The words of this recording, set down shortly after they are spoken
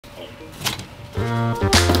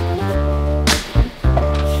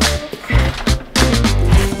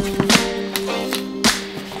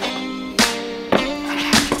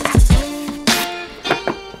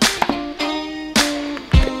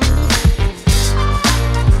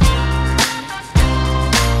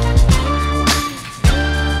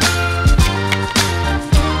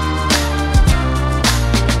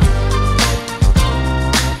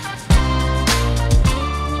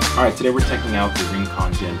Alright, today we're checking out the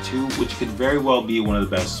RingConn Gen2, which could very well be one of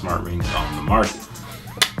the best smart rings on the market.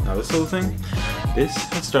 Now this little thing, this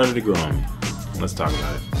has started to grow on me. Let's talk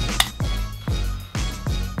about it.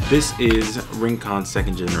 This is RingConn's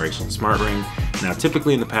second generation smart ring. Now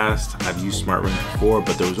typically in the past, I've used smart rings before,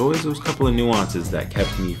 but there was always those couple of nuances that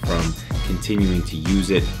kept me from continuing to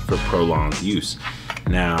use it for prolonged use.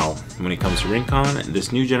 Now, when it comes to RingConn,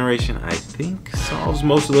 this new generation, I think solves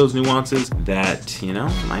most of those nuances that, you know,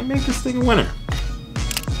 might make this thing a winner.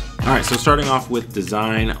 Alright, so starting off with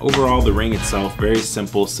design, overall the ring itself, very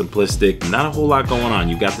simple, simplistic, not a whole lot going on.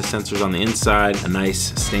 You've got the sensors on the inside, a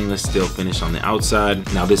nice stainless steel finish on the outside.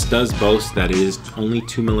 Now this does boast that it is only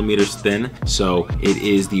 2 millimeters thin, so it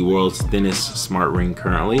is the world's thinnest smart ring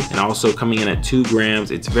currently. And also coming in at 2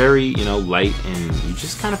 grams, it's very, you know, light and you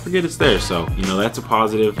just kind of forget it's there. So, you know, that's a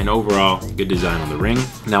positive, and overall, good design on the ring.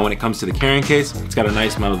 Now when it comes to the carrying case, it's got a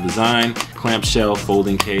nice metal design, clamshell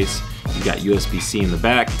folding case. You got USB-C in the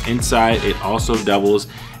back. Inside, it also doubles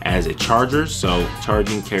as a charger, so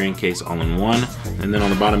charging, carrying case all in one. And then on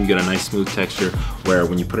the bottom, you get a nice smooth texture where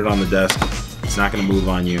when you put it on the desk, it's not gonna move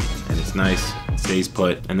on you, and it's nice, it stays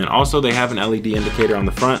put. And then also they have an LED indicator on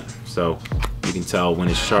the front, so you can tell when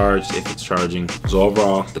it's charged, if it's charging. So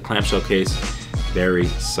overall, the clamshell case, very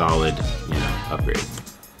solid, you know, upgrade.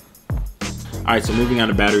 Alright, so moving on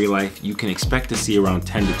to battery life, you can expect to see around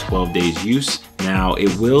 10 to 12 days use. Now,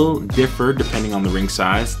 it will differ depending on the ring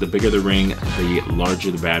size. The bigger the ring, the larger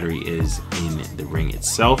the battery is in the ring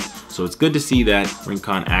itself. So it's good to see that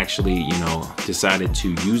RingConn actually, you know, decided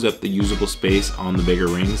to use up the usable space on the bigger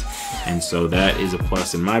rings. And so that is a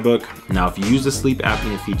plus in my book. Now, if you use the sleep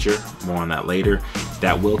apnea feature, more on that later,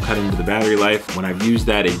 that will cut into the battery life. When I've used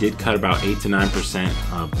that, it did cut about 8 to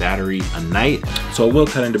 9% of battery a night. So it will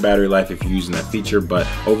cut into battery life if you're using that feature, but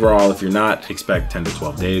overall, if you're not, expect 10 to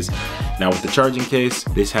 12 days. Now with the charging case,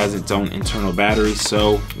 this has its own internal battery,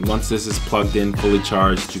 so once this is plugged in, fully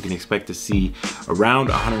charged, you can expect to see around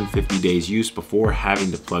 150 days use before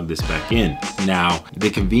having to plug this back in. Now, the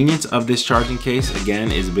convenience of this charging case,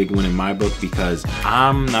 again, is a big win in my book because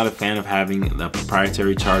I'm not a fan of having the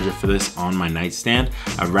proprietary charger for this on my nightstand.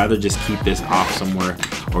 I'd rather just keep this off somewhere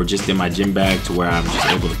or just in my gym bag to where I'm just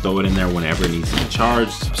able to throw it in there whenever it needs to be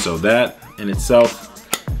charged. So that in itself,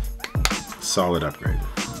 solid upgrade.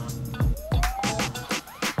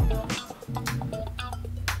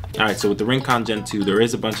 Alright, so with the RingConn Gen2, there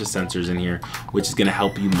is a bunch of sensors in here, which is going to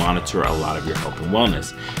help you monitor a lot of your health and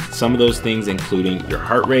wellness. Some of those things including your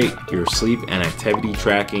heart rate, your sleep and activity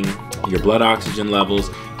tracking, your blood oxygen levels,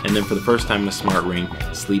 and then for the first time in a smart ring,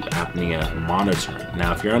 sleep apnea monitoring.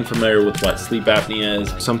 Now, if you're unfamiliar with what sleep apnea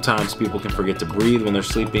is, sometimes people can forget to breathe when they're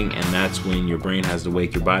sleeping, and that's when your brain has to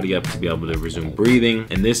wake your body up to be able to resume breathing,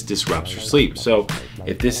 and this disrupts your sleep. So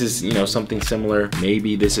if this is, you know, something similar,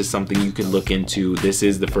 maybe this is something you can look into. This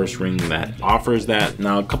is the first ring that offers that.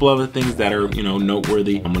 Now, a couple other things that are, you know,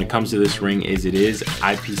 noteworthy when it comes to this ring is it is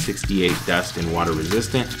IP68 dust and water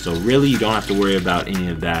resistant. So really, you don't have to worry about any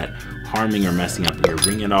of that harming or messing up your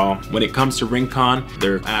ring at all. When it comes to RingConn,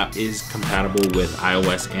 their app is compatible with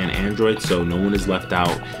iOS and Android, so no one is left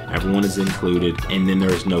out, everyone is included, and then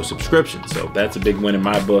there is no subscription. So that's a big win in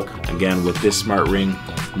my book. Again, with this smart ring,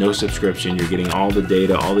 no subscription, you're getting all the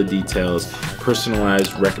data, all the details,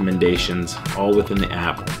 personalized recommendations, all within the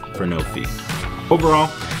app for no fee. Overall,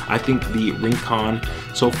 I think the RingConn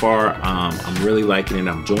so far, I'm really liking it,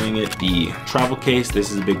 I'm enjoying it. The travel case,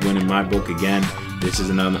 this is a big win in my book. Again, this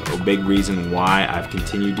is a big reason why I've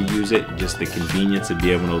continued to use it. Just the convenience of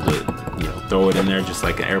being able to, you know, throw it in there just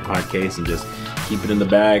like an AirPod case and just keep it in the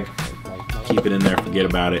bag, keep it in there, forget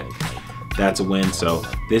about it. That's a win. So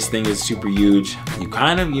this thing is super huge. You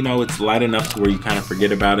kind of, you know, it's light enough to where you kind of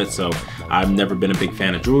forget about it. So I've never been a big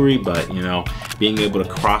fan of jewelry, but you know, being able to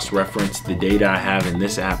cross-reference the data I have in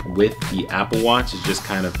this app with the Apple Watch is just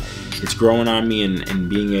kind of, it's growing on me, and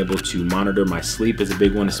being able to monitor my sleep is a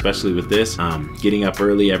big one, especially with this. Getting up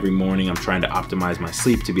early every morning, I'm trying to optimize my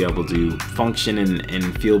sleep to be able to function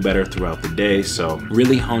and feel better throughout the day. So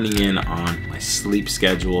really honing in on my sleep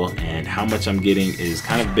schedule, and how much I'm getting is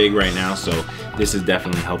kind of big right now. So this is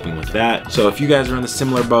definitely helping with that. So if you guys are in a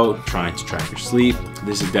similar boat, trying to track your sleep,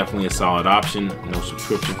 this is definitely a solid option. No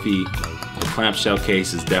subscription fee, The clamshell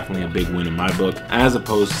case is definitely a big win in my book, as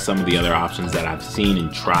opposed to some of the other options that I've seen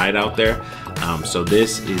and tried out there. So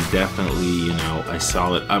this is definitely, you know, a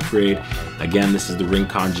solid upgrade. Again, this is the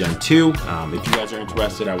RingConn Gen 2. If you guys are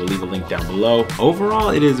interested, I will leave a link down below. Overall,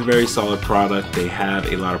 it is a very solid product. They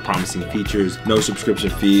have a lot of promising features, no subscription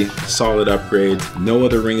fee, solid upgrades. No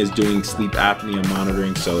other ring is doing sleep apnea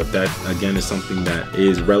monitoring. So if that, again, is something that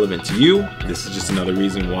is relevant to you, this is just another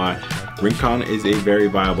reason why RingConn is a very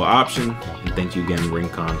viable option. And thank you again,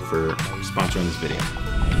 RingConn, for sponsoring this video.